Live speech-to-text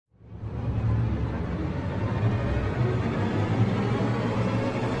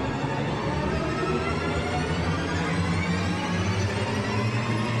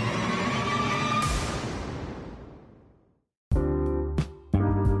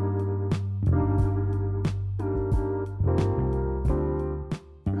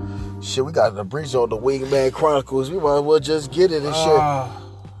Shit, we got the breach on the Wingman Chronicles. We might as well just get it and shit.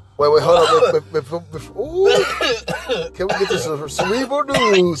 Wait, hold on. Ooh. Can we get to some cerebral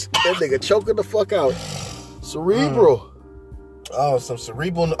news? That nigga choking the fuck out. Cerebral. Some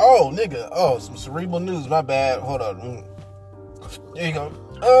cerebral. Some cerebral news. My bad. Hold on. There you go.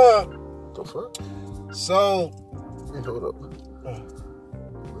 The fuck? So. Hold up. We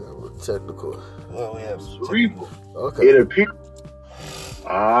have a technical. Well, we have cerebral. Okay. It appears.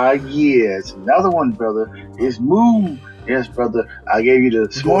 Yeah, it's another one, brother. It's Move. Yes, brother. I gave you the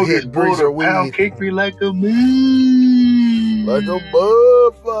smorgasbord pound cake me like a man. Like a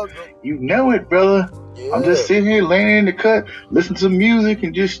motherfucker. You know it, brother. Yeah. I'm just sitting here laying in the cut, listening to music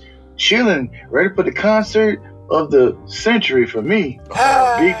and just chilling, ready for the concert of the century for me.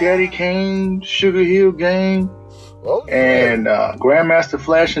 Big Daddy Kane, Sugar Hill Gang, and Grandmaster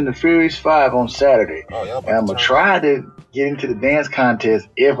Flash and the Furious 5 on Saturday. And I'm going to try to get into the dance contest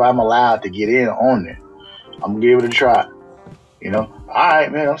if I'm allowed to get in on it. I'm going to give it a try. You know? All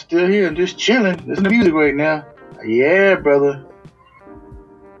right, man, I'm still here. I'm just chilling. Listening to music right now. Yeah, brother.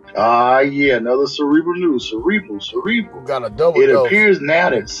 Yeah, another cerebral news. Cerebral. Got a double It dose. appears now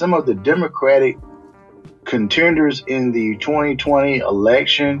that some of the Democratic contenders in the 2020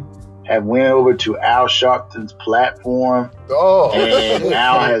 election have went over to Al Sharpton's platform. And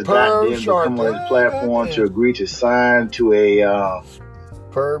Al has got them to come on his platform to agree to sign to a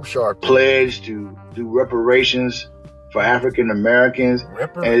pledge to do reparations for African Americans.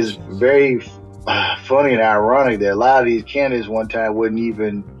 And it's very funny and ironic that a lot of these candidates one time wouldn't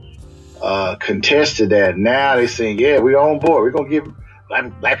even contest to that. Now they're saying, yeah, we're on board. We're going to give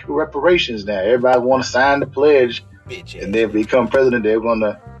black people reparations now. Everybody want to sign the pledge. And then become president, they're going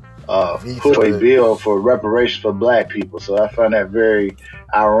to push a bill for reparations for black people. So I find that very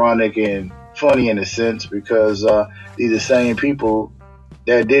ironic and funny in a sense, because these are the same people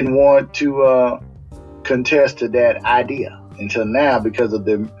that didn't want to contest to that idea until now, because of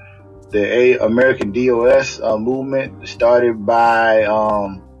the American DOS movement started by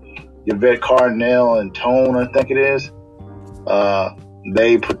Yvette Cardinal and Tone, I think it is.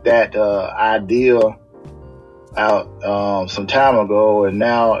 They put that idea out some time ago, and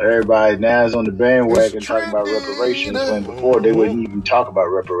now everybody now is on the bandwagon talking about reparations, when before they wouldn't even talk about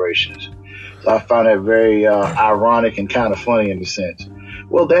reparations. So I found that very ironic and kind of funny in a sense.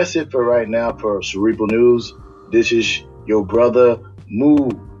 Well, that's it for right now for Cerebral News. This is your brother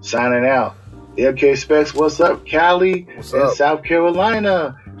Moo signing out. MK Specs, what's up, Cali? What's in up? South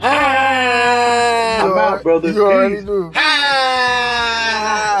Carolina. I'm out, brother. You already knew.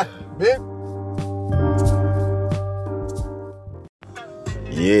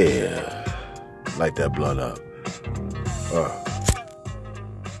 Yeah, light that blunt up.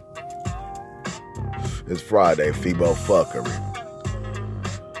 It's Friday, female fuckery.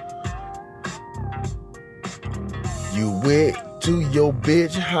 You went to your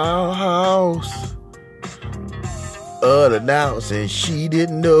bitch house unannounced and she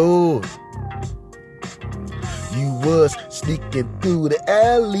didn't know. You was sneaking through the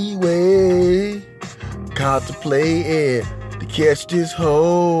alleyway, contemplating to catch this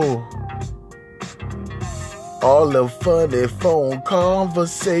hoe. All the funny phone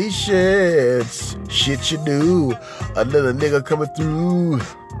conversations, shit you knew, another nigga coming through.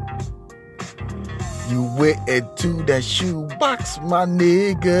 You went into that shoebox, my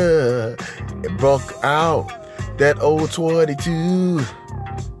nigga, and broke out that old 22.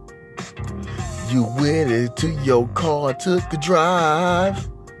 You went into your car, took a drive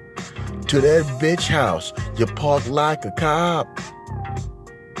to that bitch house. You parked like a cop.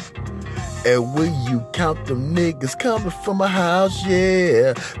 And when you count them niggas coming from a house,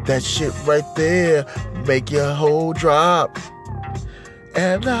 yeah, that shit right there make your whole drop.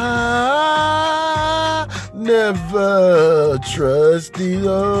 And I never trusted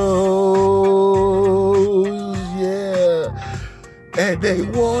those, yeah. And they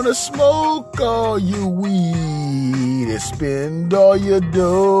wanna smoke all your weed and spend all your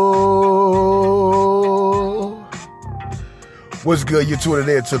dough. What's good? You tuning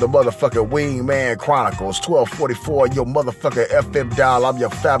in to the motherfucking Wingman Chronicles, 1244, your motherfucking FM dial. I'm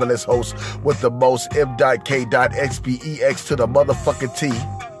your fabulous host with the most, M.K.XPEX to the motherfucking T.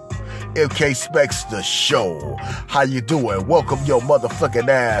 MK Specs the show. How you doing? Welcome your motherfucking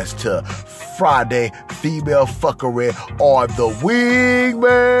ass to Friday Female Fuckery on the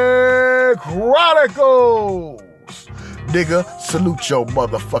Wingman Chronicles. Nigga, salute your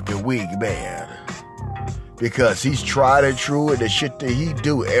motherfucking wingman. Because he's tried and true in the shit that he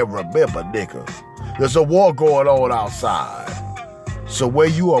do. And remember, nigga, there's a war going on outside. So where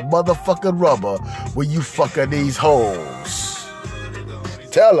you a motherfucking rubber when you fucking these hoes?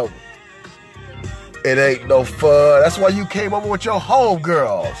 Tell them. It ain't no fun. That's why you came over with your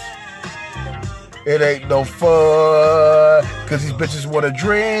homegirls. It ain't no fun. Cause these bitches wanna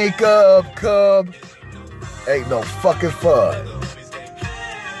drink up, cub. Ain't no fucking fun.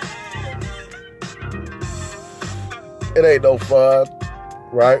 It ain't no fun,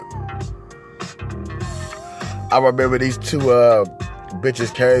 right? I remember these two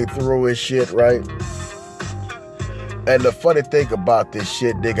bitches came through and shit, right? And the funny thing about this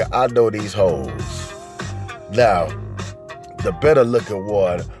shit, nigga, I know these hoes. Now, the better looking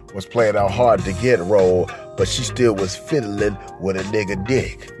one was playing out hard to get role, but she still was fiddling with a nigga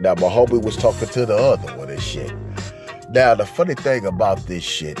dick. Now, my homie was talking to the other one and shit. Now, the funny thing about this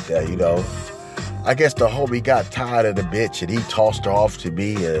shit, you know, I guess the homie got tired of the bitch and he tossed her off to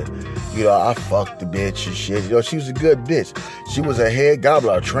me and, you know, I fucked the bitch and shit. You know, she was a good bitch. She was a head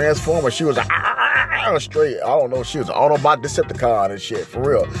gobbler, a transformer. She was a straight, I don't know, she was an Autobot Decepticon and shit, for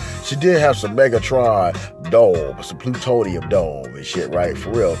real. She did have some Megatron dome, some plutonium dome and shit, right,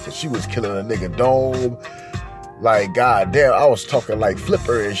 for real. Cause she was killing a nigga dome. Like, goddamn, I was talking like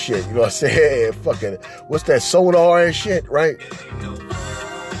Flipper and shit, you know what I'm saying? Fucking, what's that, Sonar and shit, right?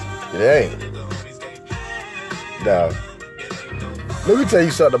 It ain't. Now, let me tell you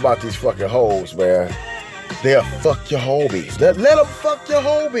something about these fucking hoes, man. They'll fuck your homies. Let them fuck your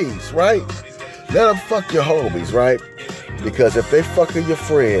homies, right? Let them fuck your homies, right? Because if they fucking your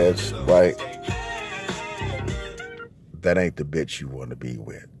friends, right, that ain't the bitch you want to be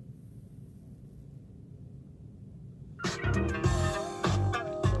with.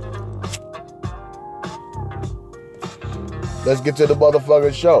 Let's get to the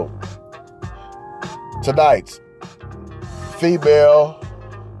motherfucking show. Tonight's female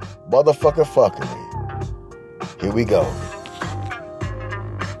motherfucking fuckery. Here we go.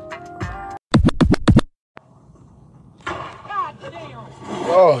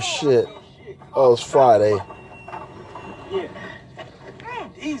 Oh shit. Oh, it's Friday. Yeah.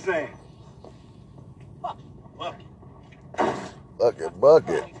 Easy.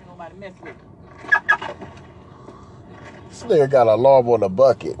 Bucket. This nigga got an alarm on the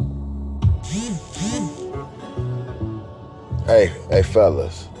bucket. Hey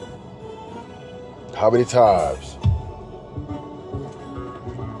fellas. How many times?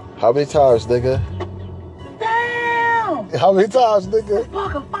 How many times, nigga? Damn! How many times, nigga?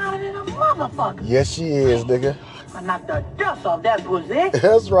 Fucker finer than a motherfucker. Yes, she is, nigga. I knocked the dust off that pussy.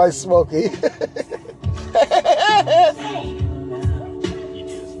 That's right, Smokey.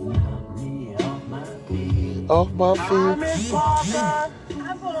 Off my feet. Miss Parker.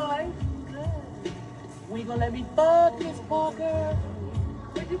 Hi, boy. We gonna let me fuck Miss Parker?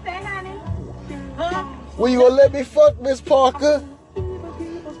 What'd you say, honey? Huh? When you gonna let me fuck Miss Parker?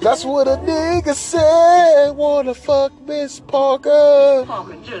 That's what a nigga said. Wanna fuck Miss Parker.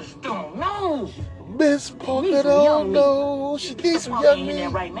 Parker just don't know. Miss Parker don't know. She needs some young in there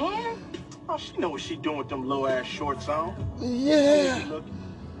meat. right, man? Oh, she know what she doing with them low ass shorts on. Yeah.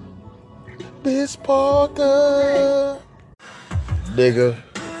 Miss Parker. Nigga.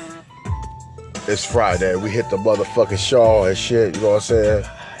 It's Friday. We hit the motherfucking Shaw and shit. You know what I'm saying?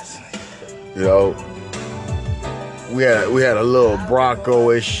 You know. We had a little Bronco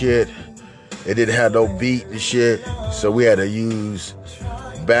and shit. It didn't have no beat and shit. So we had to use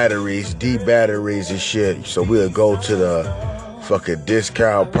batteries, D-batteries and shit. So we'll go to the fucking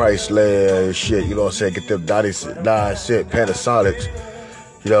discount price land and shit. You know what I'm saying? Get them 99-cent Panasonics.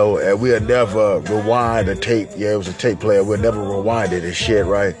 You know, and we'll never rewind a tape. Yeah, it was a tape player. We'll never rewind it and shit,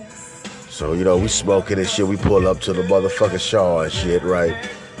 right? So, you know, we smoking and shit. We pull up to the motherfucking Shaw and shit, right?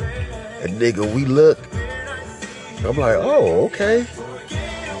 And nigga, we look. I'm like, oh, okay.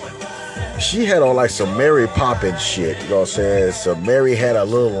 She had on like some Mary Poppins shit, you know what I'm saying? So Mary had a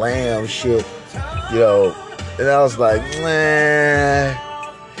little lamb shit, you know. And I was like, nah.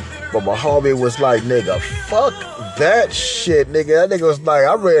 But my homie was like, nigga, fuck that shit, nigga. That nigga was like,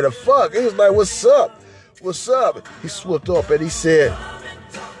 I'm ready to fuck. He was like, what's up? What's up? He swooped up and he said,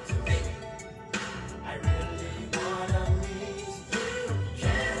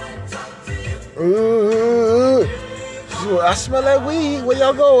 I smell like weed. Where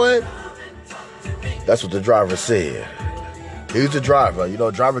y'all going? That's what the driver said. He was the driver. You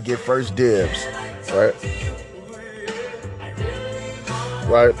know, driver get first dibs. Right?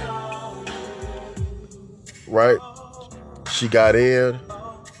 Right? Right? She got in.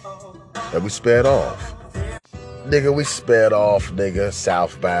 And we sped off. Nigga, we sped off, nigga.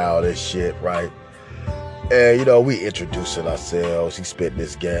 Southbound and shit, right? And, you know, we introducing ourselves. He spit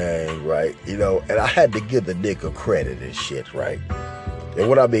this gang, right? You know, and I had to give the nigga credit and shit, right? And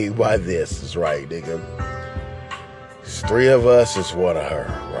what I mean by this is, right, nigga, it's three of us, it's one of her,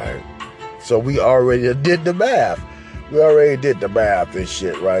 right? So we already did the math. We already did the math and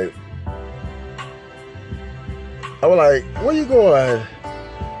shit, right? I was like, where you going,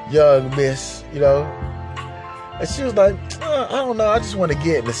 young miss, you know? And she was like, I don't know, I just want to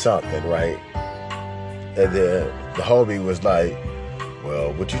get into something, right? And then the homie was like,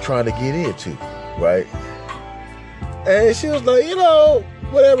 well, what you trying to get into, right? And she was like, you know,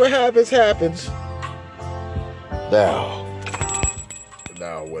 whatever happens, happens. Now,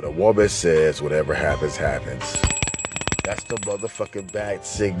 when a woman says whatever happens, happens, that's the motherfucking back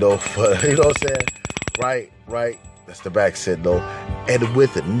signal for, you know what I'm saying? Right. That's the back signal. And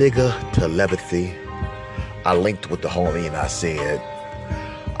with nigga telepathy, I linked with the homie and I said,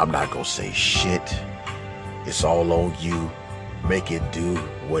 I'm not gonna say shit. It's all on you. Make it do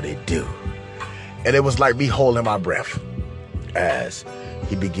what it do. And it was like me holding my breath as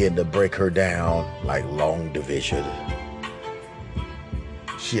he began to break her down like long division.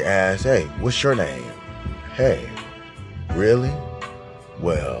 She asked, hey, what's your name? Hey, really?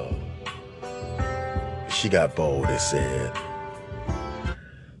 Well, she got bold and said,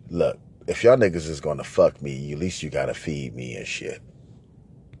 look, if y'all niggas is gonna fuck me, at least you gotta feed me and shit.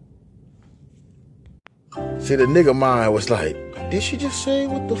 See, the nigga mind was like, did she just say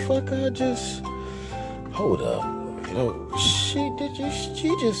what the fuck I just... Hold up. You know, she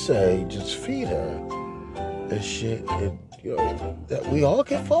just say, just feed her and shit, and, you know, that we all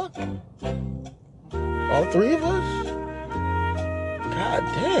can fuck? All three of us? God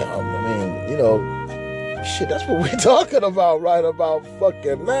damn. I mean, you know, shit, that's what we're talking about right about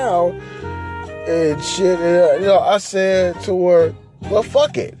fucking now. And shit, and, you know, I said to her, well,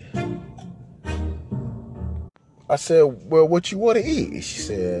 fuck it. I said, well, what you want to eat? And she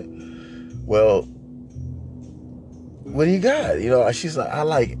said, well, what do you got? You know, she's like, I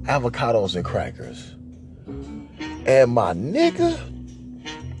like avocados and crackers. And my nigga,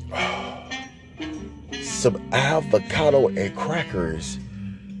 some avocado and crackers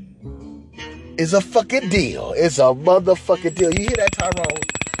is a fucking deal. It's a motherfucking deal. You hear that, Tyrone?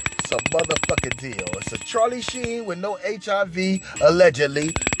 It's a motherfucking deal. It's a Charlie Sheen with no HIV,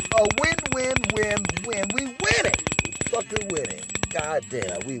 allegedly. A win-win-win-win. We win it. We fucking win it.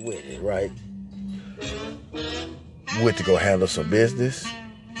 Goddamn, we win it, right? We went to go handle some business.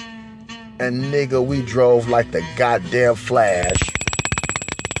 And nigga, we drove like the goddamn Flash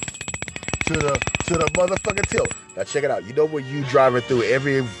to the motherfucking tilt. Now check it out. You know when you driving through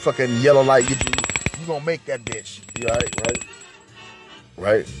every fucking yellow light, you gonna make that bitch. You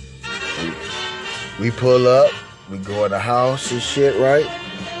right? We pull up. We go in the house and shit, right?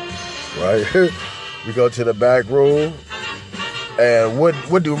 We go to the back room. And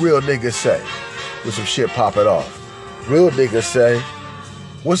what do real niggas say? With some shit popping off. Real niggas say,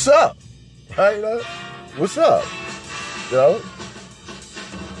 what's up? Right, you know? What's up? You know?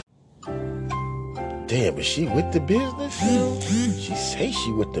 Damn, is she with the business? You know? She say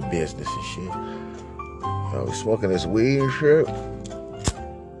she with the business and shit. You know, we smoking this weed and shit.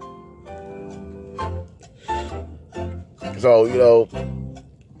 So, you know,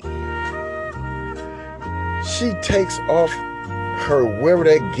 she takes off her, wherever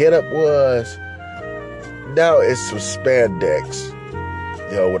that getup was. Now it's some spandex.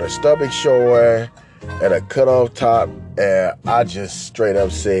 You know, with her stomach showing and a cut off top. And I just straight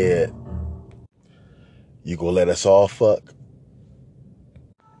up said, you gonna let us all fuck?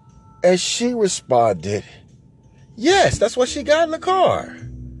 And she responded, yes, that's what she got in the car.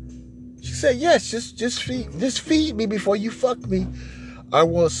 She said, yes, just feed me before you fuck me. I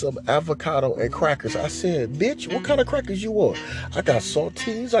want some avocado and crackers. I said, bitch, what kind of crackers you want? I got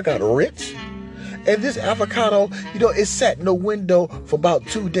saltines, I got Ritz. And this avocado, you know, it sat in the window for about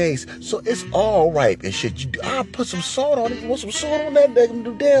 2 days. So it's all ripe and shit. I'll put some salt on it. You want some salt on that damn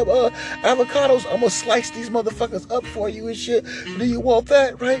avocados? I'm going to slice these motherfuckers up for you and shit. Do you want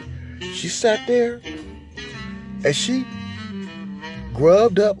that, right? She sat there and she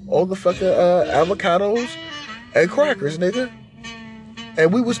grubbed up all the fucking avocados and crackers, nigga.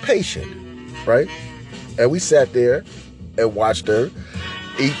 And we was patient, right? And we sat there and watched her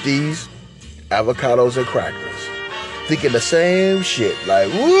eat these avocados and crackers, thinking the same shit,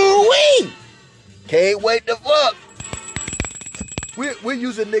 like, woo-wee, can't wait to fuck. We're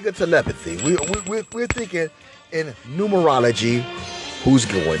using nigga telepathy. We're thinking in numerology, who's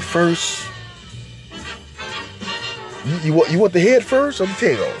going first? You want the head first or the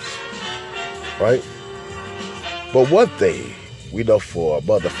tails? Right? But one thing we know for a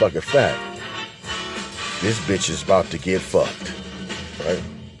motherfucking fact, this bitch is about to get fucked. Right?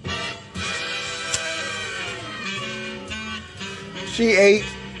 She ate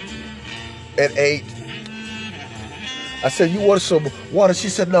and ate. I said, you want some water? She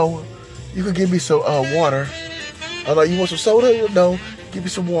said, no, You could give me some water. I was like, you want some soda? No, give me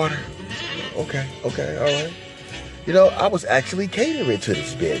some water. Okay, all right. You know, I was actually catering to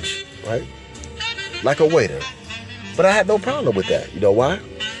this bitch, right? Like a waiter. But I had no problem with that. You know why?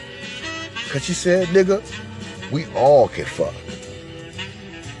 Because she said, nigga, we all can fuck.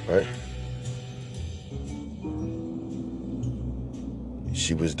 Right?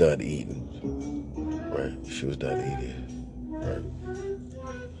 She was done eating. Right? She was done eating. Right?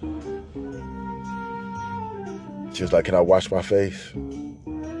 She was like, can I wash my face?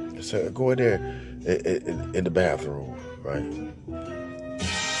 I said, go in there in the bathroom, right?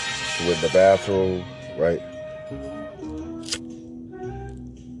 She went in the bathroom, right?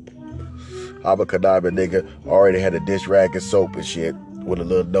 Avocados, nigga, already had a dish rag and soap and shit with a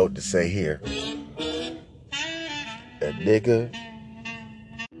little note to say here. And nigga,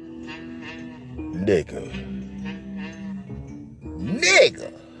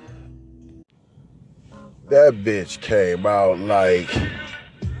 that bitch came out like,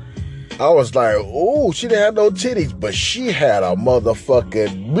 I was like, ooh, she didn't have no titties, but she had a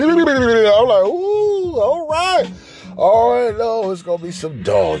motherfucking, I'm like, ooh, all right, no, it's gonna be some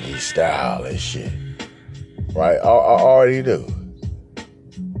doggy style and shit, right? I already knew.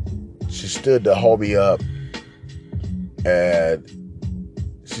 She stood to hold me up, and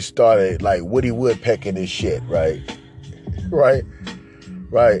she started like Woody Woodpecking and shit, right?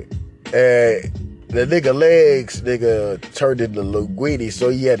 And the nigga legs, turned into linguine, so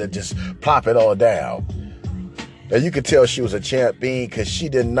he had to just plop it all down. And you could tell she was a champ being because she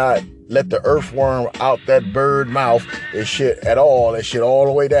did not let the earthworm out that bird mouth and shit at all. That shit all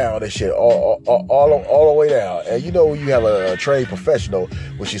the way down. That shit all the way down. And you know when you have a trained professional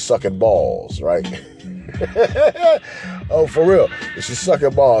when she's sucking balls, right? Oh, for real. When she's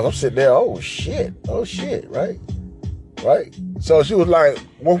sucking balls, I'm sitting there, oh shit, right? So she was like,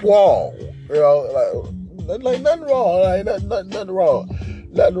 what's wrong? You know, like nothing wrong, like nothing wrong.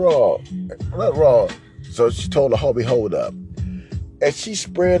 So she told the homie, hold up. And she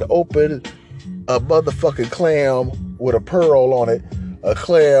spread open a motherfucking clam with a pearl on it.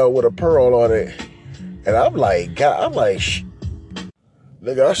 And I'm like, nigga,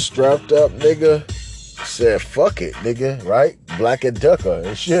 I strapped up, nigga. Said, fuck it, nigga, right? Black and Ducker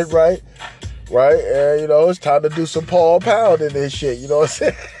and shit, right? And, you know, it's time to do some Paul pounding and shit, you know what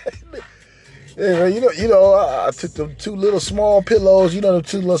I'm saying? And, you know, I took them two little small pillows, you know, them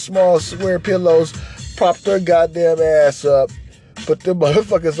two little small square pillows, propped her goddamn ass up, put them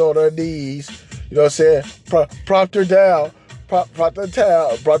motherfuckers on her knees, you know what I'm saying? Propped her down, propped her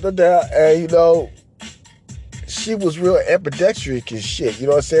down, and, you know, she was real ambidextrous and shit, you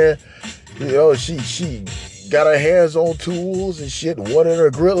know what I'm saying? You know, she got her hands on tools and shit, one in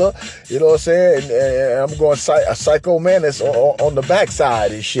her grilla, you know what I'm saying? And I'm going a psycho menace on the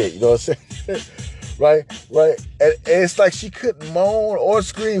backside and shit, you know what I'm saying? Right? And it's like she couldn't moan or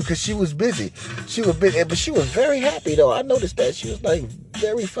scream because she was busy. She was busy, but she was very happy though. I noticed that she was like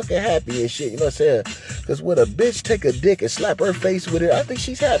very fucking happy and shit, you know what I'm saying? Because when a bitch take a dick and slap her face with it, I think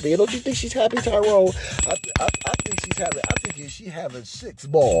she's happy. Don't you think she's happy, Tyrone? I think she's happy. I think she's having 6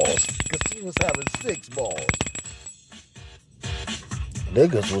 balls because she was having 6 balls.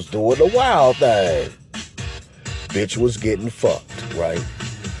 Niggas was doing the wild thing. Bitch was getting fucked, right?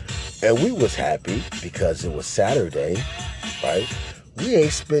 And we was happy because it was Saturday, right? We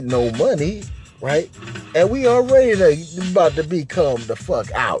ain't spent no money, right? And we already about to become the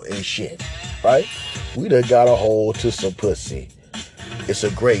fuck out and shit, right? We done got a hold to some pussy. It's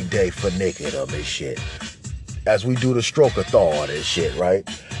a great day for nickerdom and shit. As we do the stroke-a-thon and shit, right?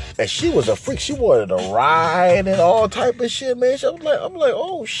 And she was a freak. She wanted to ride and all type of shit, man. I'm like,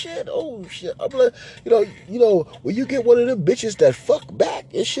 oh shit. I'm like, you know, when you get one of them bitches that fuck back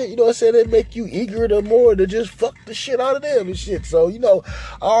and shit, you know what I'm saying? They make you eager to more to just fuck the shit out of them and shit. So, you know,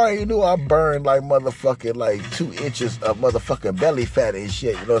 I already knew I burned like motherfucking like 2 inches of motherfucking belly fat and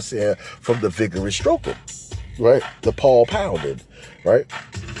shit, you know what I'm saying? From the vigorous stroking, right? The Paul pounding, right?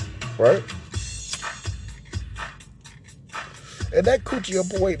 And that coochie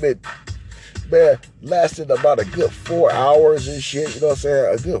appointment, man, lasted about a good 4 hours and shit. You know what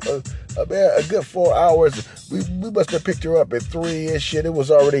I'm saying? A good 4 hours. We must have picked her up at 3 and shit. It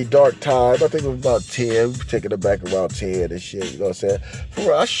was already dark time. I think it was about 10. We were taking her back around 10 and shit. You know what I'm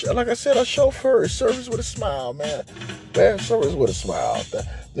saying? Like I said, I chauffeur service with a smile, man. Service with a smile.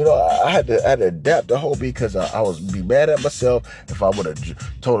 You know, I had to adapt the whole beat because I was be mad at myself if I would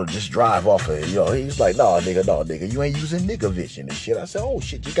have told her just drive off of it. You know, he's like, no, nigga, you ain't using nigga vision and shit. I said, oh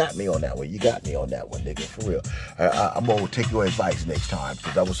shit, you got me on that one. You got me on that one, nigga, for real. I'm gonna take your advice next time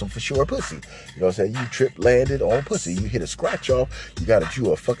because that was some for sure pussy. You know what I'm saying? You tripped, landed on pussy. You hit a scratch off. You got a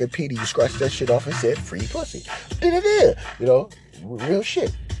fucking PD. You scratched that shit off and said free pussy. You know, real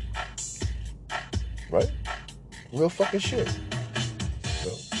shit. Right? Real fucking shit.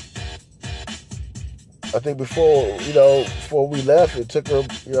 I think before we left, it took her,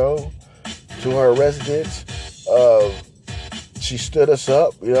 to her residence. She stood us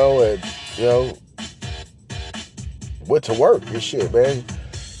up, and, went to work and shit, man.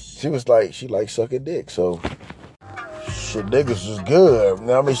 She was like, she liked sucking dick, so shit, niggas was good.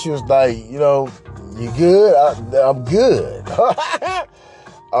 I mean, she was like, you good? I'm good.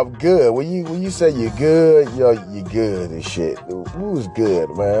 I'm good. When you say you're good, you're good and shit. We was good,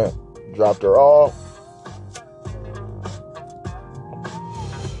 man. Dropped her off.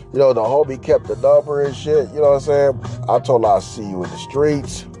 The homie kept the number and shit, you know what I'm saying? I told her I'll see you in the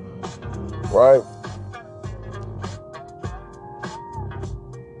streets, right?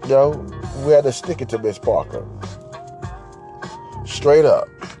 We had to stick it to Miss Parker. Straight up.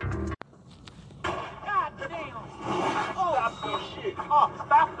 God damn. Oh, stop this shit. Oh,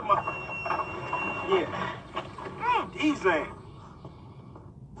 stop the mother. Yeah. Easy.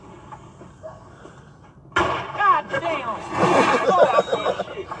 God damn. Oh, stop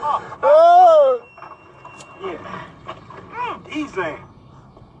this shit. Oh. Yeah. Easy.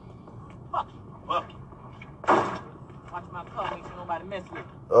 Fuck. Watch my car, make sure nobody mess with it.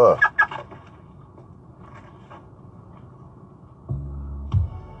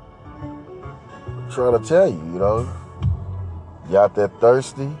 Trying to tell you, you out there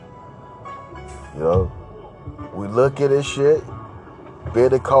thirsty, we look at this shit,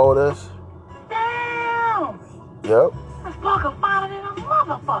 Betty called us. Damn! Yep. Miss Parker finer than a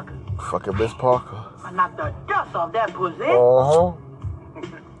motherfucker. Fucking Miss Parker. I knocked the dust off that pussy. Uh-huh.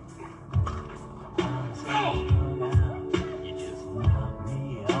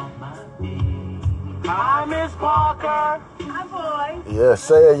 Hi, Miss Parker. Hi, boy. Yeah,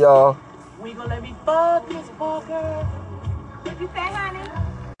 say it, y'all. We gonna let me fuck, Miss Parker. What you say, honey?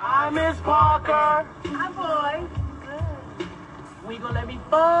 Hi, Miss Parker. Hi, boy. Good. We gonna let me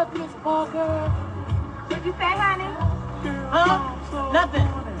fuck, Miss Parker. What you say, honey? Huh? Nothing.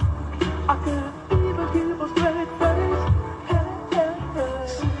 I could even give a straight face.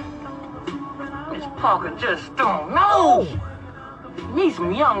 Miss Parker just don't know. Need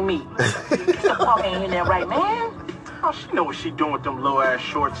some young meat. Miss Parker ain't in there right, man. Oh, she know what she doing with them low ass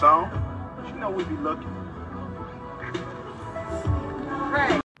shorts on. She know we be looking.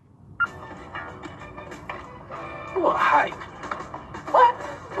 Right. You a hype. What?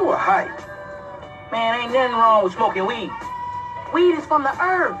 You a hype. Man, ain't nothing wrong with smoking weed. Weed is from the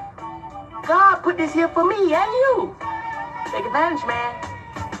earth. God put this here for me and you. Take advantage, man.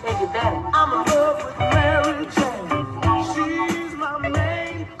 Take advantage. I'm in love with Mary Jane. She's my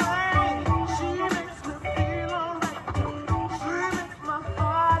main thing. She makes me feel alright. She makes my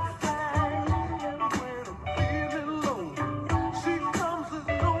heart sing. And when I'm feeling low, she comes as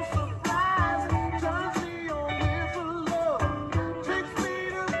no surprise. Turns me on with her love. Takes me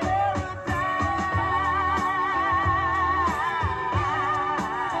to paradise.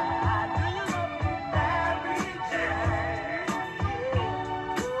 Do you love me, Mary Jane?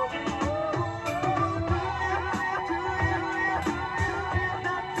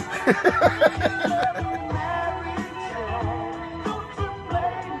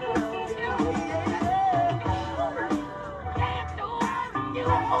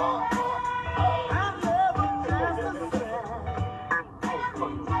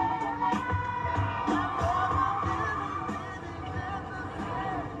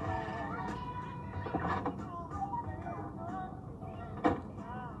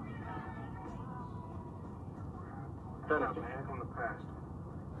 Shut up, man. From the past.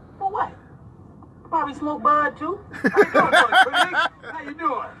 For what? Probably smoke bud too. How you doing, buddy? How you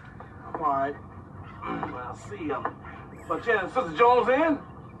doing? I'm all right. Well, I see but yeah, Sister Jones in?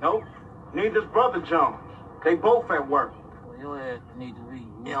 Nope. Neither's Brother Jones. They both at work. Well, your ass need to be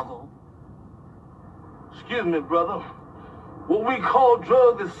niggle. Excuse me, brother. What we call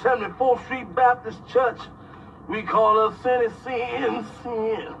drugs is 74th Street Baptist Church. We call us sin.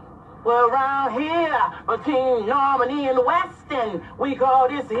 Well, around here, between Normandy and Weston, we call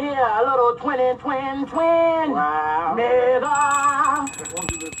this here a little twin. Wow. Nigga.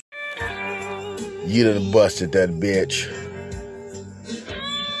 You done busted that bitch.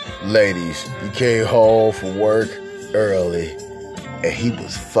 Ladies, you came home from work early. and he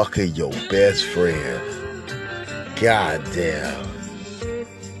was fucking your best friend. God damn.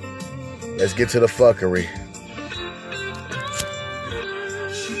 Let's get to the fuckery.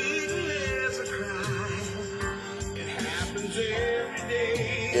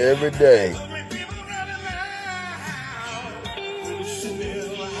 Every day.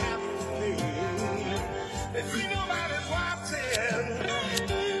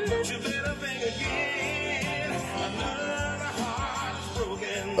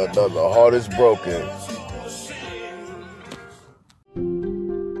 Another heart is broken.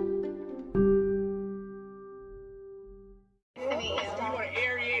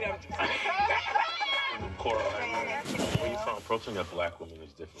 Approaching a black woman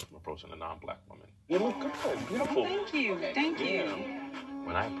is different from approaching a non-black woman. You look good, beautiful. Thank you.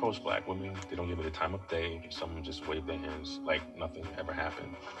 When I approach black women, they don't give me the time of day. Someone just wave their hands like nothing ever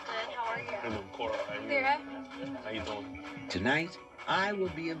happened. Good, how are you? Hello, Cora. Sarah. How you doing? Tonight, I will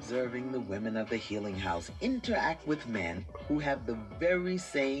be observing the women of the Healing House interact with men who have the very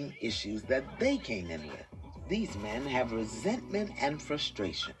same issues that they came in with. These men have resentment and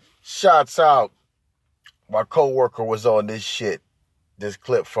frustration. Shots out. My co-worker was on this shit. This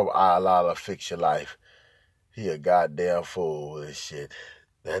clip from I Allow Fix Your Life. He a goddamn fool with this shit.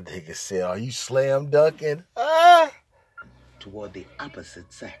 That nigga said, are you slam dunking? Toward the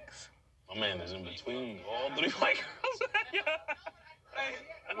opposite sex. My man is in between all three white girls.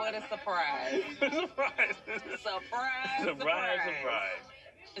 What a surprise. Surprise. Surprise.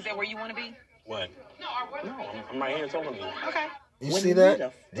 Is that where you want to be? What? No, I'm right here talking to you. Okay. You see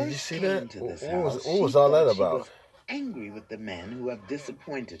that? Did you see that? What was all that about? She was angry with the men who have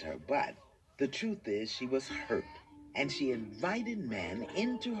disappointed her, but the truth is she was hurt, and she invited men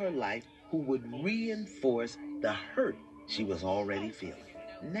into her life who would reinforce the hurt she was already feeling.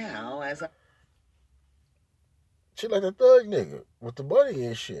 Now, she like a thug nigga with the money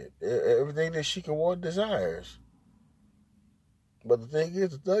and shit. Everything that she can want, desires. But the thing is,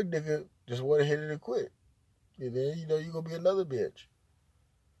 the thug nigga just want to hit it and quit. And then, you're going to be another bitch.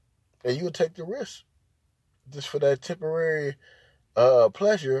 And you'll take the risk. Just for that temporary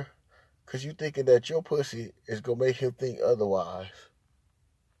pleasure. Because you thinking that your pussy is going to make him think otherwise.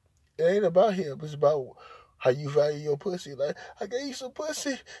 It ain't about him. It's about how you value your pussy. Like, I gave you some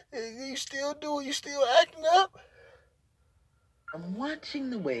pussy. And you still doing, you still acting up. I'm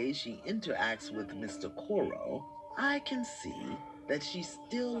watching the way she interacts with Mr. Coro. I can see that she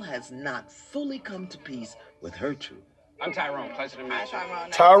still has not fully come to peace with her truth. I'm Tyrone. Pleasure to meet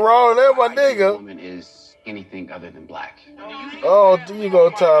you. Tyrone, that's my nigga. Woman is anything other than black. Oh, there you go,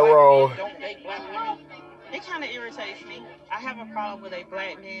 Tyrone. It kind of irritates me. I have a problem with a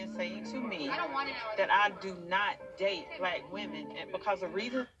black man saying to me that I do not date black women, and because of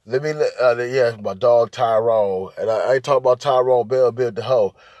reasons. Yeah, my dog Tyrone, and I ain't talking about Tyrone Bell Bill the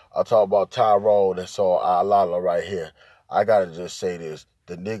hoe. I talk about Tyrone that's on Alala right here. I gotta just say this: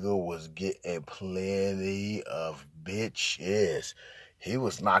 the nigga was getting plenty of bitches. He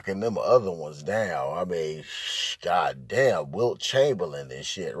was knocking them other ones down. I mean, goddamn, Wilt Chamberlain and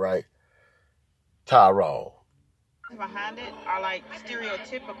shit, right? Tyrone. Behind it are like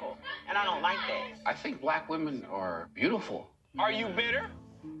stereotypical, and I don't like that. I think black women are beautiful. Are you bitter?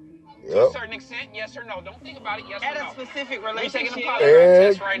 Yep. To a certain extent, yes or no. Don't think about it, yes At or no. a specific We're taking relationship. a polygraph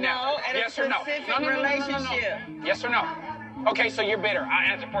test right now. No, at yes a or no. specific No. relationship. Yes or no? Okay, so you're bitter.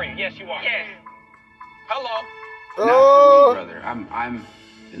 I'll answer for you. Yes, you are. Yes. Hello. Not for me, brother. I'm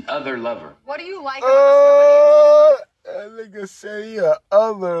an other lover. What do you like about That nigga said he a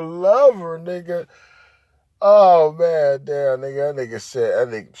other lover, nigga. Oh, man, damn, nigga. That nigga said,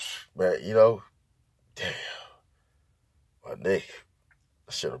 man, damn. My nigga.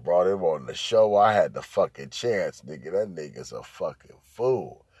 I should have brought him on the show. I had the fucking chance, nigga. That nigga's a fucking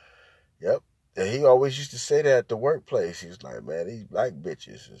fool. Yep. And he always used to say that at the workplace. He was like, man, these black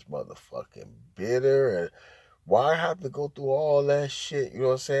bitches is motherfucking bitter. And why have to go through all that shit? You know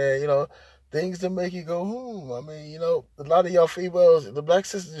what I'm saying? Things that make you go, I mean, a lot of y'all females, the black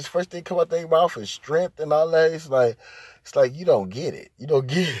sisters, first thing come out their mouth is strength and all that. It's like you don't get it. You don't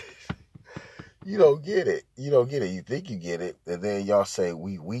get it. You don't get it. You don't get it. You think you get it. And then y'all say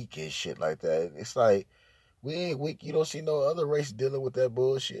we weak and shit like that. It's like, we ain't weak. You don't see no other race dealing with that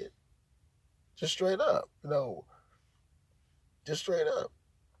bullshit. Just straight up. Just straight up.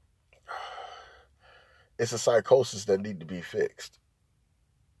 It's a psychosis that need to be fixed.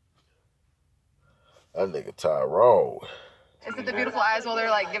 That nigga Tyrone. Is it the beautiful eyes while they're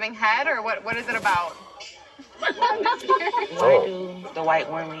like giving head, or what is it about? Why do the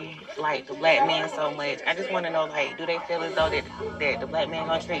white women like the black men so much? I just want to know, like, do they feel as though that the black man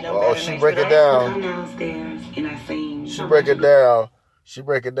gonna treat them better? She break it down. I'm downstairs and I seen. She break it down. She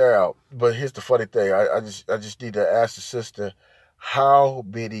break it down. But here's the funny thing. I just need to ask the sister, how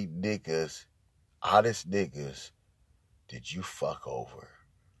many niggas, honest niggas, did you fuck over?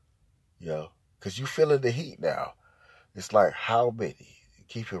 You know? Because you feeling the heat now. It's like, how many?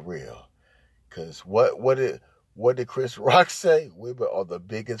 Keep it real. Because what did Chris Rock say? Women are the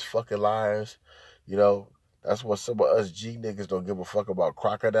biggest fucking liars. You know? That's what some of us G niggas don't give a fuck about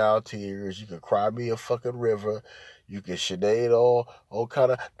crocodile tears. You can cry me a fucking river. You can Sinead all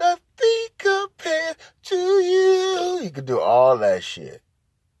kind of nothing compared to you. You can do all that shit.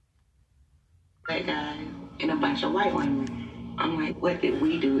 Black guy and a bunch of white women. I'm like, what did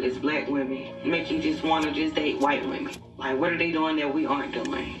we do as black women make you just want to just date white women? Like, what are they doing that we aren't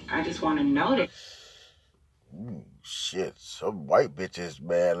doing? I just want to know that. Shit, some white bitches,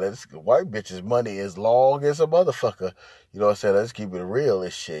 man. White bitches' money is long as a motherfucker. You know what I'm saying? Let's keep it real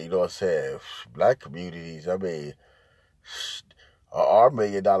and shit. You know what I'm saying? Black communities, I mean, our $1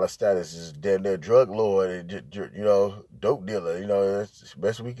 million status is damn near drug lord and, you know, dope dealer. You know, that's the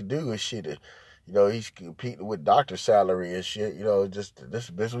best we can do is shit. You know, he's competing with doctor salary and shit. You know, just that's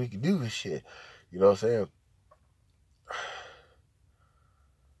the best we can do is shit. You know what I'm saying?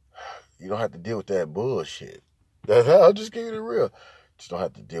 You don't have to deal with that bullshit. I'll just give you the real. Just don't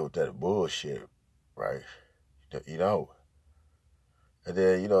have to deal with that bullshit, right? You know. And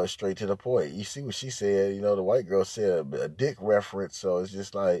then, you know, straight to the point. You see what she said, you know, the white girl said a dick reference, so it's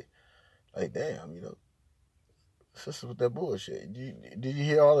just like damn, you know. Sisters with that bullshit. Did you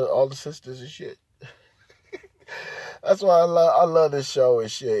hear all the sisters and shit? That's why I love this show and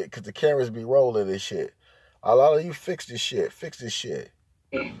shit, because the cameras be rolling and shit. A lot of you fix this shit.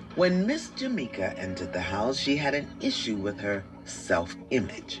 When Miss Jamaica entered the house, she had an issue with her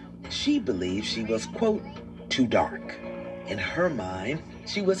self-image. She believed she was, quote, too dark. In her mind,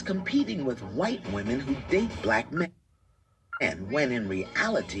 she was competing with white women who date black men. And when in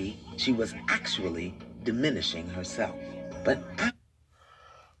reality, she was actually diminishing herself. But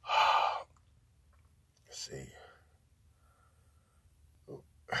see,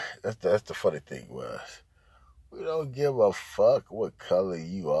 that's the funny thing was, we don't give a fuck what color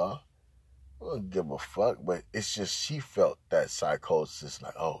you are. We don't give a fuck, but it's just she felt that psychosis,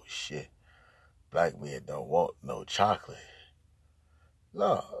 like, oh shit, black men don't want no chocolate.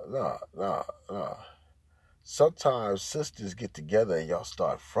 No. Sometimes sisters get together and y'all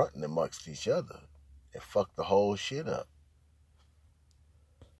start fronting amongst each other and fuck the whole shit up.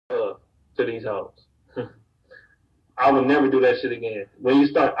 To these hoes. I would never do that shit again. When you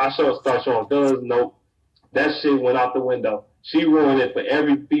start showing feelings, nope. That shit went out the window. She ruined it for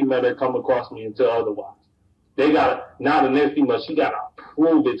every female that come across me until otherwise. Now the next female, she gotta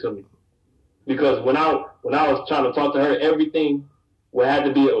prove it to me. Because when I was trying to talk to her, everything had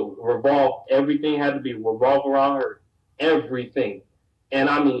to be revolved around her. Everything. And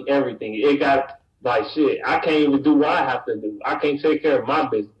I mean everything. It got like shit. I can't even do what I have to do. I can't take care of my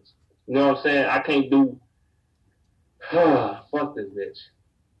business. You know what I'm saying? I can't do fuck this bitch.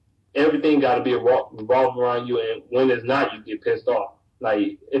 Everything got to be revolved around you, and when it's not, you get pissed off.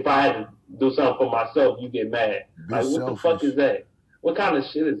 Like, if I had to do something for myself, you get mad. Like, what the fuck is that? What kind of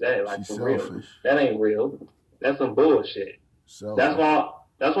shit is that? Like, for real? That ain't real. That's some bullshit. That's why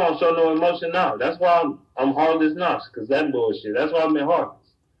I'm showing no emotion now. That's why I'm heartless now, because that bullshit. That's why I'm in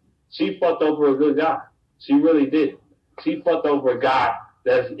heartless. She fucked over a good guy. She really did. She fucked over a guy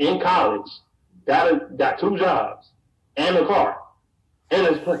that's in college, got 2 jobs, and a car, and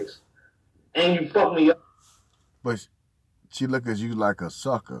his place. And you fuck me up. But she look at you like a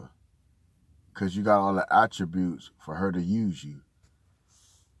sucker because you got all the attributes for her to use you.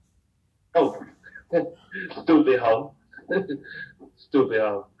 Oh, stupid hoe. Stupid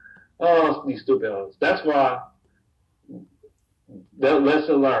hoe. Oh, these stupid hoes. That's why, that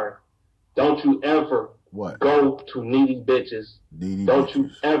lesson learned. Don't you ever go to needy bitches. Don't you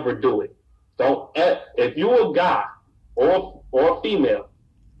ever do it. If you're a guy or a female,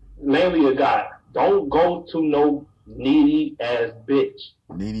 mainly a guy, don't go to no needy ass bitch.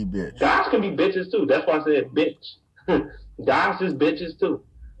 Needy bitch. Guys can be bitches too. That's why I said bitch. Guys is bitches too.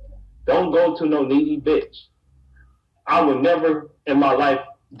 Don't go to no needy bitch. I would never in my life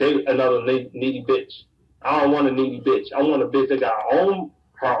date another needy bitch. I don't want a needy bitch. I want a bitch that got her own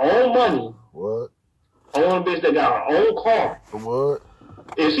money. What? I want a bitch that got her own car. What?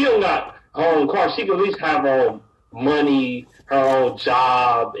 If she don't got her own car, she can at least have her own money, her own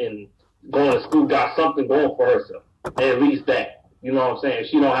job, and going to school, got something going for herself. At least that. You know what I'm saying?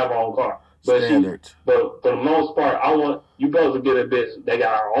 She don't have her own car. But Standards. but for the most part, I want you girls to get a bitch. They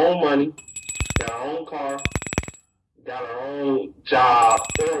got our own money, got our own car, got our own job,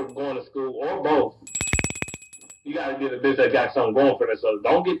 or going to school, or both. You gotta get a bitch that got something going for themselves.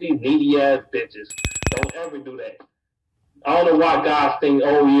 Don't get these needy ass bitches. Don't ever do that. I don't know why guys think,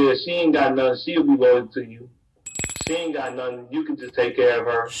 oh yeah, she ain't got nothing. She'll be loyal to you. She ain't got nothing. You can just take care of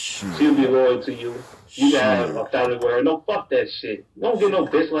her. She'll be loyal to you. You gotta have a family with her. No, fuck that shit. You don't get no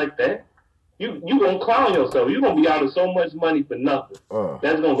bitch like that. You gonna clown yourself. You gonna be out of so much money for nothing.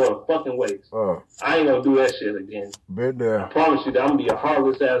 That's gonna go to fucking waste. I ain't gonna do that shit again. Been there. I promise you that I'm gonna be a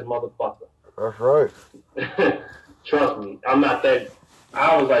heartless ass motherfucker. That's right. Trust me, I'm not that.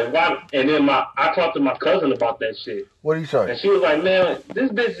 I was like, why? And then I talked to my cousin about that shit. What did he say? And she was like, man,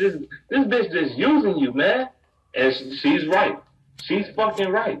 this bitch just using you, man. And she's right. She's fucking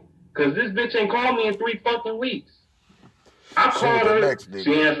right. Cause this bitch ain't called me in 3 fucking weeks. I called her.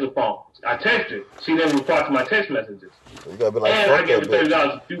 She answered the phone. I texted her. She didn't reply to my text messages. You gotta be like, and I gave her $30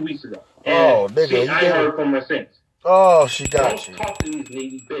 a few weeks ago. And nigga, I ain't heard from her since. Oh, she got you. Don't talk to these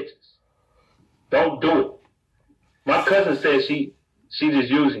needy bitches. Don't do it. My cousin said she just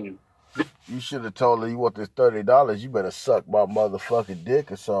using you. You should have told her you want this $30. You better suck my motherfucking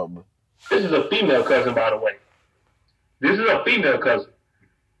dick or something. This is a female cousin, by the way. This is a female cousin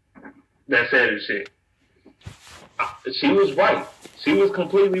that said this shit. She was right. She was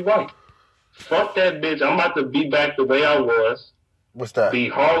completely right. Fuck that bitch. I'm about to be back the way I was. What's that? Be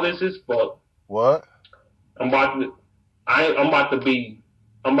heartless as fuck. What? I'm about to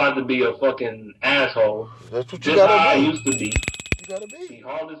be a fucking asshole. That's what just you gotta how be. I used to be. You gotta be. Be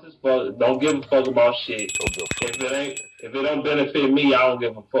heartless as fuck. Don't give a fuck about shit. If it don't benefit me, I don't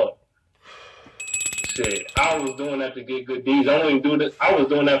give a fuck. Shit, I was doing that to get good deeds. I don't even do this. I was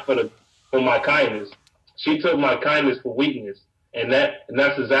doing that for my kindness. She took my kindness for weakness, and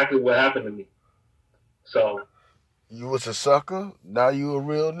that's exactly what happened to me. So, you was a sucker. Now you a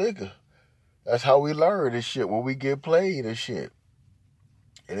real nigga. That's how we learn this shit when we get played and shit.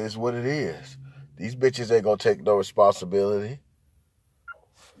 It is what it is. These bitches ain't gonna take no responsibility.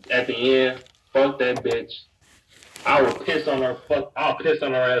 At the end, fuck that bitch. I will piss on her. I'll piss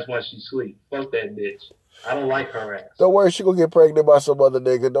on her ass when she sleep. Fuck that bitch. I don't like her ass. Don't worry, she gonna get pregnant by some other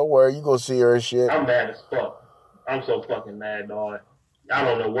nigga. Don't worry, you gonna see her and shit. I'm mad as fuck. I'm so fucking mad, dog. I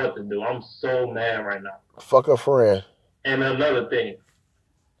don't know what to do. I'm so mad right now. Fuck a friend. And another thing,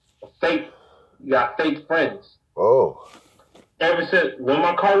 you got fake friends. Oh. Ever since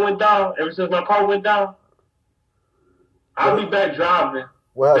my car went down, I'll be back driving.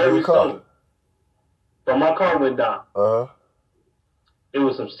 What happened to your car? Soon. But my car went down. It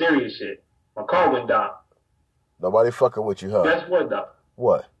was some serious shit. My car went down. Nobody fucking with you, huh? Guess what, though?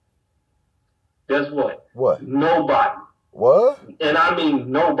 What? Guess what? What? Nobody. What? And I mean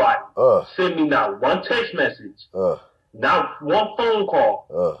nobody. Send me not one text message. Not one phone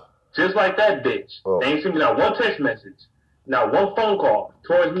call. Just like that bitch. They ain't send me not one text message. Not one phone call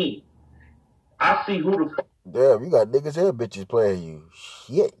towards me. I see who the fuck. Damn, you got niggas and bitches playing you.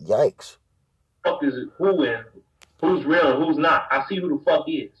 Shit, yikes. Fuck is who and who's real and who's not. I see who the fuck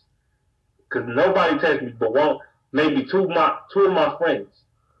is. Cause nobody texts me but maybe two of my friends.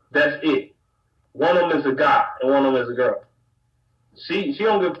 That's it. One of them is a guy and one of them is a girl. She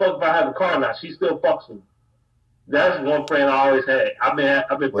don't give a fuck if I have a car or not. She still fucks with me. That's one friend I always had. I've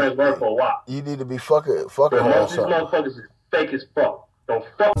been friends with her for a while. You need to be fucking her or something. Most of these motherfuckers is fake as fuck. Don't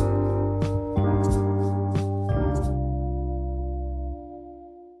fuck.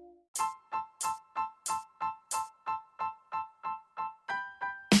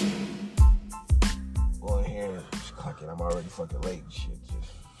 Going here, I'm already fucking late and shit.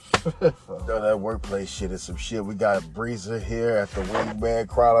 Done that workplace shit is some shit. We got Breezer here at the Wingman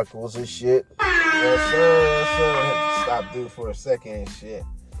Chronicles and shit. Yes, sir. I had to stop dude for a second and shit.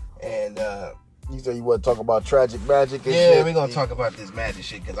 And you said you want to talk about tragic magic and shit? Yeah, we're gonna talk about this magic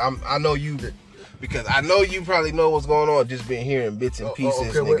shit because I know you probably know what's going on. Just been hearing bits and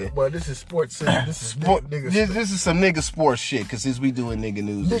pieces, nigga. Well, this is sports. This is sport. This is some nigga sports shit. Cause since we doing nigga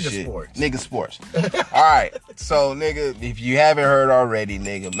news and shit, nigga sports. All right, so nigga, if you haven't heard already,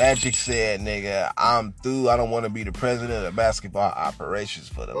 nigga, Magic said, nigga, I'm through. I don't want to be the president of basketball operations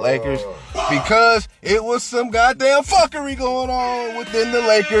for the Lakers because it was some goddamn fuckery going on within the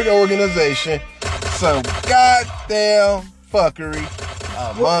Lakers organization. Some goddamn fuckery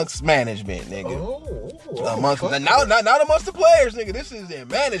amongst management, nigga. Amongst not amongst the players, nigga. This is their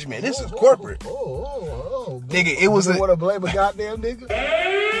management. This is corporate. Nigga, it was. You want to blame a goddamn nigga?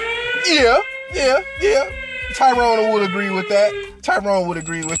 Yeah. Tyrone would agree with that. You want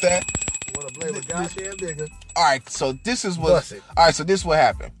to blame a goddamn nigga? All right, so this is what. All right, so this is what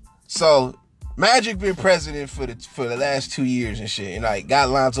happened. So Magic been president for the last 2 years and shit. And like got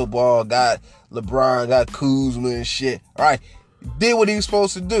Lonzo Ball, got LeBron, got Kuzma and shit. All right, did what he was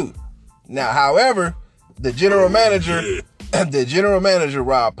supposed to do. Now, however, the general manager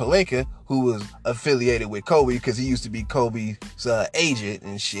Rob Pelinka, who was affiliated with Kobe because he used to be Kobe's agent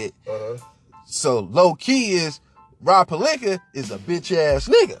and shit. So low key is Rob Pelinka is a bitch ass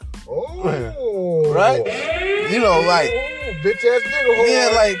nigga. Oh, right? You know, like bitch ass nigga.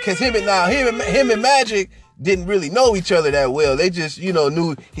 Yeah, like because him and Magic didn't really know each other that well. They just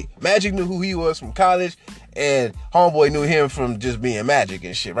knew Magic knew who he was from college, and Homeboy knew him from just being Magic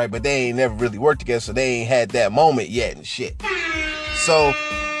and shit, right? But they ain't never really worked together, so they ain't had that moment yet and shit. So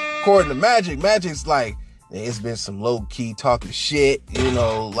according to Magic's like, it's been some low key talking shit,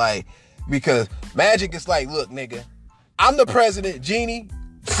 like. Because Magic is like, look, nigga, I'm the president. Jeannie,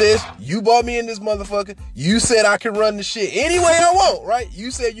 sis, you brought me in this motherfucker. You said I can run the shit any way I want, right?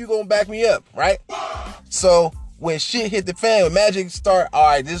 You said you gonna back me up, right? So when shit hit the fan, when Magic start, all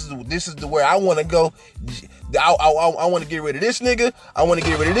right, this is the where I want to go. I want to get rid of this nigga. I want to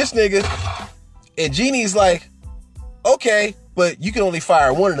get rid of this nigga. And Jeannie's like, okay, but you can only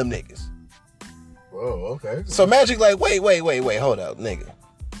fire one of them niggas. Oh, okay. So Magic like, wait, hold up, nigga.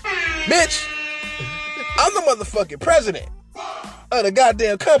 Bitch, I'm the motherfucking president of the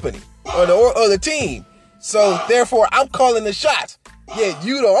goddamn company or the team. So therefore, I'm calling the shots. Yeah,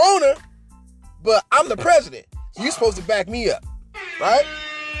 you the owner, but I'm the president. So you supposed to back me up, right?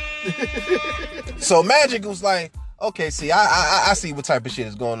 So Magic was like, okay, see, I see what type of shit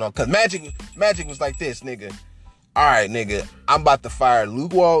is going on. Cause Magic was like this, nigga. All right, nigga, I'm about to fire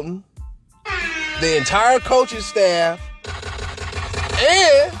Luke Walton, the entire coaching staff,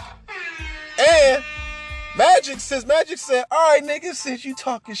 and Magic said, all right, nigga, since you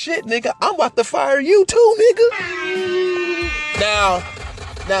talking shit, nigga, I'm about to fire you too, nigga. Now,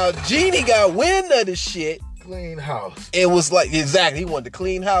 Jeannie got wind of the shit. Clean house. It was like, exactly, he wanted to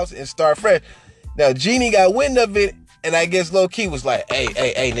clean house and start fresh. Now, Jeannie got wind of it, and I guess low-key was like,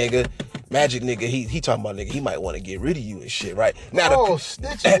 hey, nigga, Magic nigga, he talking about, nigga, he might want to get rid of you and shit, right? Now,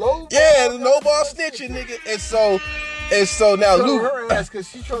 snitching, low yeah, the no ball snitching, nigga. And so now Luke, her ass because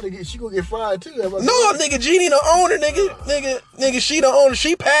she gonna get fired too. No, nigga, Jeannie the owner, nigga, she the owner.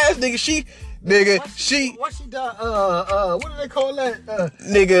 She passed, nigga. She. What she done? What do they call that?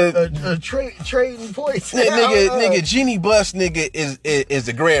 Trading points. Nigga, Jeannie Bus, nigga, is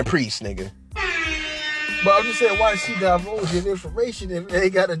the Grand Priest, nigga. But I'm just saying, why she divulging information if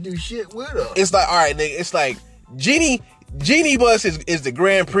they got to do shit with her? It's like, all right, nigga. It's like Jeannie Bus is the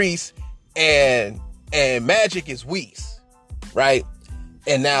Grand Priest, and Magic is Weiss, right?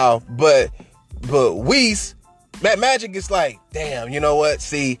 And now, but Weiss, Magic is like, damn, you know what?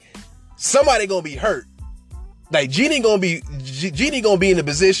 See, somebody gonna be hurt. Like Jeannie gonna be in a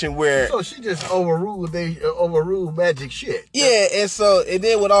position where. So she just overruled Magic shit. Yeah, and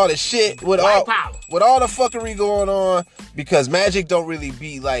then with all the shit, with all the fuckery going on, because Magic don't really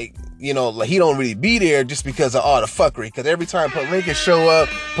be like, he don't really be there just because of all the fuckery. Because every time Pelinka show up,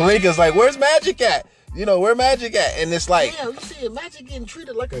 Pelinka's like, where's Magic at? Where Magic at? And it's like, yeah, you see Magic getting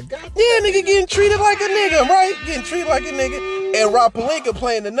treated like a goddamn. Yeah, nigga getting treated like a nigga, right? Getting treated like a nigga. And Rob Pelinka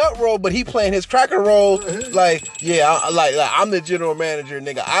playing the nut role, but he playing his cracker role. Like, yeah, I'm the general manager,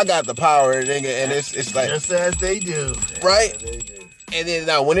 nigga. I got the power, nigga. And it's like, just as they do, right? They do. And then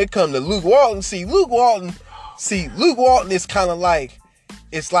now when it comes to Luke Walton, Luke Walton is kind of like,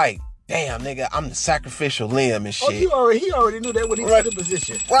 it's like, damn, nigga, I'm the sacrificial limb and shit. Oh, he already knew that when he took the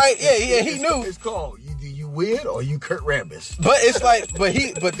position. Right? Yeah, he knew. It's called you win or you Kurt Rambis. But it's like, but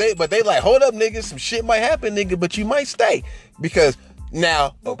they like, hold up, nigga, some shit might happen, nigga, but you might stay because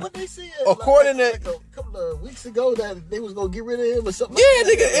now. But what they said, according to a couple of weeks ago, that they was gonna get rid of him or something. Yeah,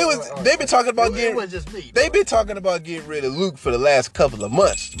 nigga, it was. They've been talking about getting. It wasn't just me. They've been talking about getting rid of Luke for the last couple of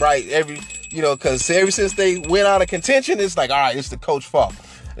months, right? Because ever since they went out of contention, it's like, all right, it's the coach's fault.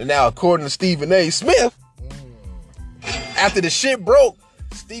 And now, according to Stephen A. Smith, after the shit broke,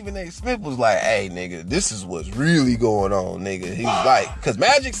 Stephen A. Smith was like, hey, nigga, this is what's really going on, nigga. He was like, because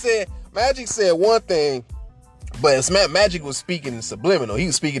Magic said one thing, but Magic was speaking in subliminal. He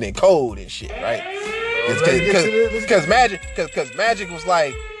was speaking in code and shit, right? Because Magic was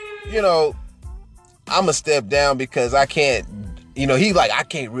like, I'm a step down because I can't, he like, I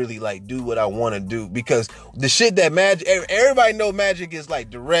can't really like do what I want to do because the shit that Magic, everybody know Magic is like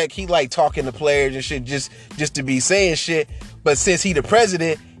direct. He like talking to players and shit just to be saying shit. But since he the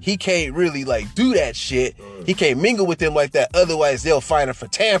president, he can't really like do that shit. He can't mingle with them like that. Otherwise, they'll fine him for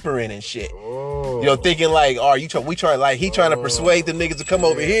tampering and shit. Thinking like, oh, he trying to persuade them niggas to come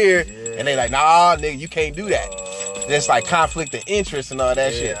over here, and they like, nah, nigga, you can't do that. There's like conflict of interest and all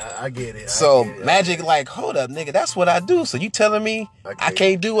that shit. I get it. So Magic like, hold up, nigga, that's what I do. So you telling me I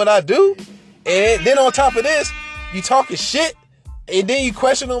can't do what I do? And then on top of this, you talking shit, and then you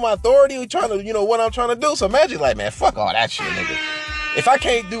question on my authority, you trying to, what I'm trying to do. So Magic like, man, fuck all that shit, nigga. If I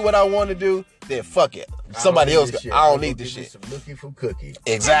can't do what I want to do, then fuck it. Somebody else, I don't need this shit. Some nookie from Cookie.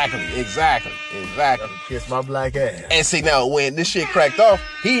 Exactly. Kiss my black ass. And see, now when this shit cracked off,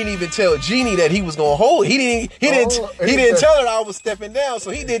 he didn't even tell Jeannie that he was gonna hold. He didn't tell her I was stepping down.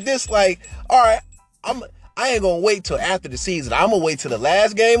 So he did this like, all right, I ain't gonna wait till after the season. I'm gonna wait till the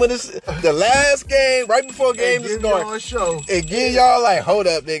last game of the last game, right before game is going. And give y'all like, hold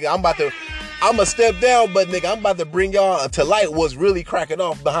up, nigga, I'm gonna step down, but nigga, I'm about to bring y'all to light what's really cracking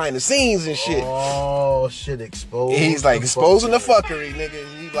off behind the scenes and shit. Oh, shit, exposed. He's like exposing the fuckery, nigga.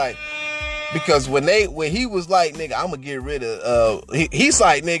 He's like, because when he was like, nigga, I'm gonna get rid of, he's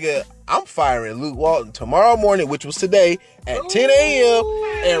like, nigga, I'm firing Luke Walton tomorrow morning, which was today at 10 a.m.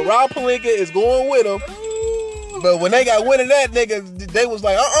 and Rob Pelinka is going with him. But when they got wind of that, nigga, they was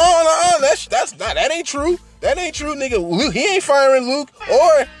like, that ain't true. That ain't true, nigga. Luke, he ain't firing Luke,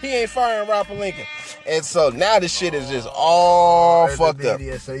 or he ain't firing Rob Pelinka. And so now this shit is just all fucked up.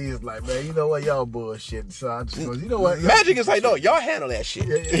 So he's like, man, you know what? Y'all bullshit. So I just goes, you know what? Magic is like, no, y'all handle that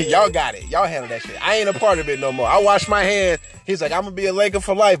shit. Y'all got it. Y'all handle that shit. I ain't a part of it no more. I wash my hands. He's like, I'm gonna be a Laker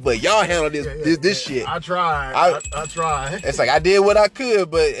for life, but y'all handle this shit. I tried. I tried. It's like, I did what I could,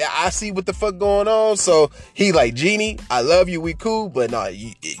 but I see what the fuck going on. So he like, Jeannie, I love you, we cool, but nah,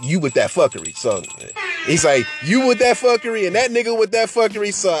 you with that fuckery. So he's like, you with that fuckery and that nigga with that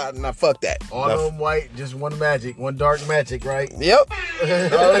fuckery, so nah, fuck that. All of them white, just one dark magic, right? Yep.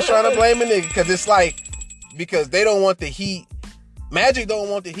 Always trying to blame a nigga, because it's like, because they don't want the heat. Magic don't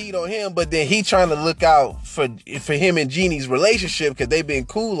want the heat on him, but then he trying to look out for him and Jeannie's relationship, because they been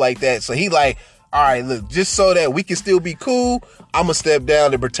cool like that. So he like, all right, look, just so that we can still be cool, I'm gonna step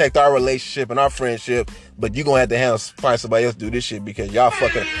down to protect our relationship and our friendship, but you gonna have to find somebody else to do this shit, because y'all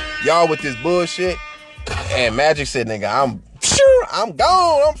with this bullshit. And Magic said, nigga, I'm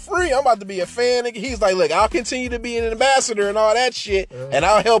gone, I'm free, I'm about to be a fan, nigga. He's like, look, I'll continue to be an ambassador and all that shit, and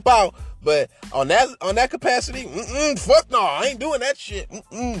I'll help out, but on that capacity, fuck no, I ain't doing that shit.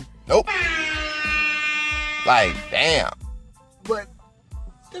 Nope. Like, damn. But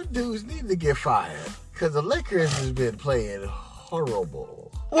them dudes need to get fired, because the Lakers has been playing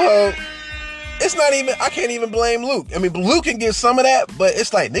horrible. Well, it's not even, I can't even blame Luke. I mean, Luke can get some of that, but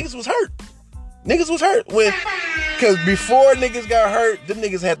it's like, niggas was hurt. Because before niggas got hurt, them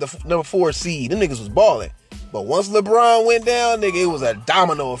niggas had the number 4 seed. Them niggas was balling. But once LeBron went down, nigga, it was a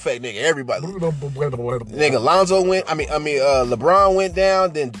domino effect, nigga. Everybody. Nigga, LeBron went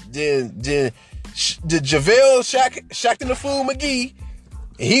down, then JaVale Shaq in the Fool McGee.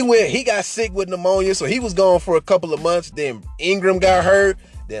 He got sick with pneumonia, so he was gone for a couple of months. Then Ingram got hurt.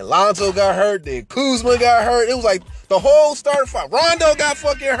 Then Lonzo got hurt. Then Kuzma got hurt. It was like the whole start fight. Rondo got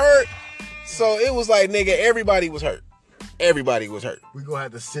fucking hurt. So it was like, nigga, everybody was hurt. We're gonna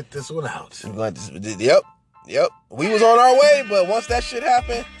have to sit this one out. Yep. We was on our way, but once that shit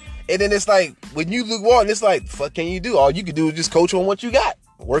happened, and then it's like, when you Luke Walton, it's like, fuck can you do? All you can do is just coach on what you got.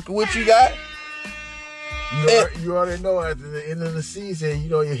 Work with what you got. You already know at the end of the season,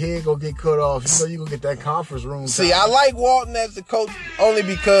 your head gonna get cut off. You gonna get that conference room. See, I like Walton as the coach only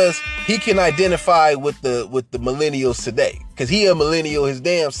because he can identify with the millennials today. Because he a millennial his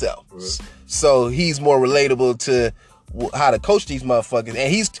damn self. Mm-hmm. So he's more relatable to how to coach these motherfuckers.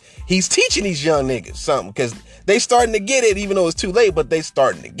 And he's teaching these young niggas something. Because they starting to get it, even though it's too late, but they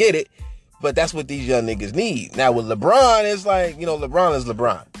starting to get it. But that's what these young niggas need. Now with LeBron, it's like, LeBron is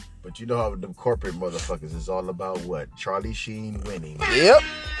LeBron. But you know how them corporate motherfuckers is all about what? Charlie Sheen winning. Yep.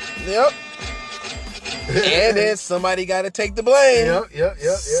 And then somebody got to take the blame. Yep.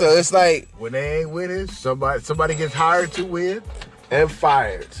 So it's like, when they ain't winning, somebody gets hired to win and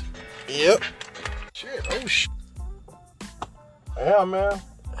fired. Yep. Shit. Oh shit. Yeah, man.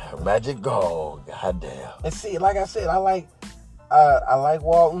 Magic gone. Goddamn. And see, like I said, I like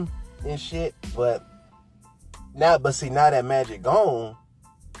Walton and shit, but now that Magic gone,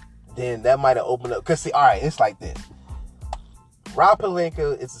 then that might have opened up. Cause see, all right, it's like this. Rob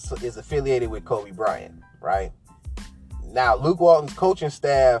Pelinka is affiliated with Kobe Bryant, right? Now Luke Walton's coaching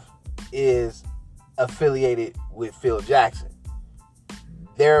staff is affiliated with Phil Jackson.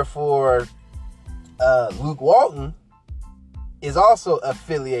 Therefore, Luke Walton is also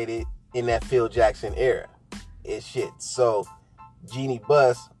affiliated in that Phil Jackson era. It's shit. So Jeannie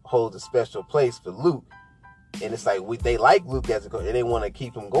Buss holds a special place for Luke. And it's like, they like Luke as a coach. And they want to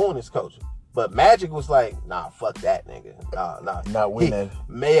keep him going as coach. But Magic was like, nah, fuck that, nigga. Nah. Not winning.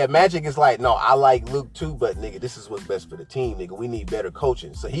 Magic is like, no, I like Luke too, but nigga, this is what's best for the team, nigga. We need better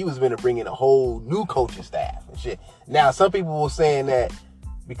coaching. So he was going to bring in a whole new coaching staff and shit. Now, some people were saying that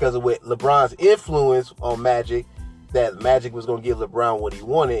because of what LeBron's influence on Magic, that Magic was going to give LeBron what he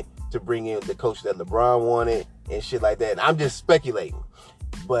wanted to bring in the coach that LeBron wanted and shit like that. And I'm just speculating.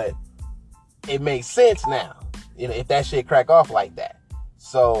 But it makes sense now, you know, if that shit crack off like that.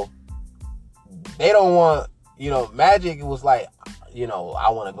 So they don't want, you know, Magic was like, you know,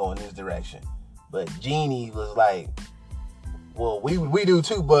 I want to go in this direction. But Genie was like, well, we do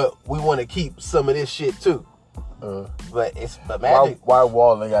too, but we want to keep some of this shit too. But Magic. Why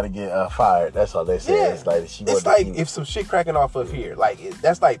Walden got to get fired? That's all they say. Yeah. It's like if some shit cracking off up here, like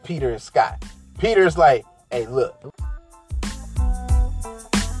that's like Peter and Scott. Peter's like, hey, look,